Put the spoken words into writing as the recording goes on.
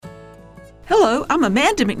Hello, I'm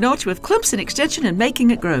Amanda McNulty with Clemson Extension and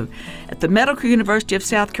Making It Grow. At the Medical University of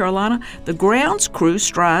South Carolina, the grounds crew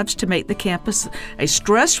strives to make the campus a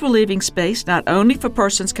stress-relieving space not only for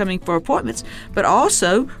persons coming for appointments, but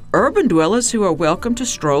also urban dwellers who are welcome to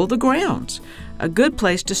stroll the grounds. A good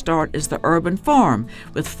place to start is the urban farm,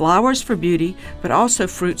 with flowers for beauty, but also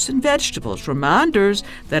fruits and vegetables, reminders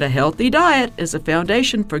that a healthy diet is a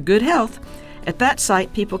foundation for good health. At that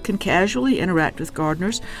site, people can casually interact with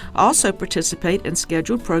gardeners, also participate in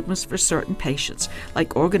scheduled programs for certain patients,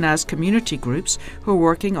 like organized community groups who are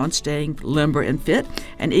working on staying limber and fit,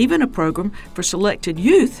 and even a program for selected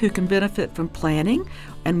youth who can benefit from planning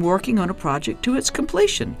and working on a project to its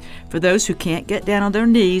completion. For those who can't get down on their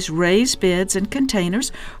knees, raised beds and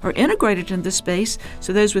containers are integrated in the space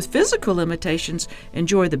so those with physical limitations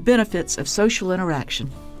enjoy the benefits of social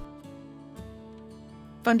interaction.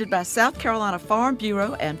 Funded by South Carolina Farm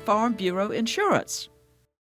Bureau and Farm Bureau Insurance.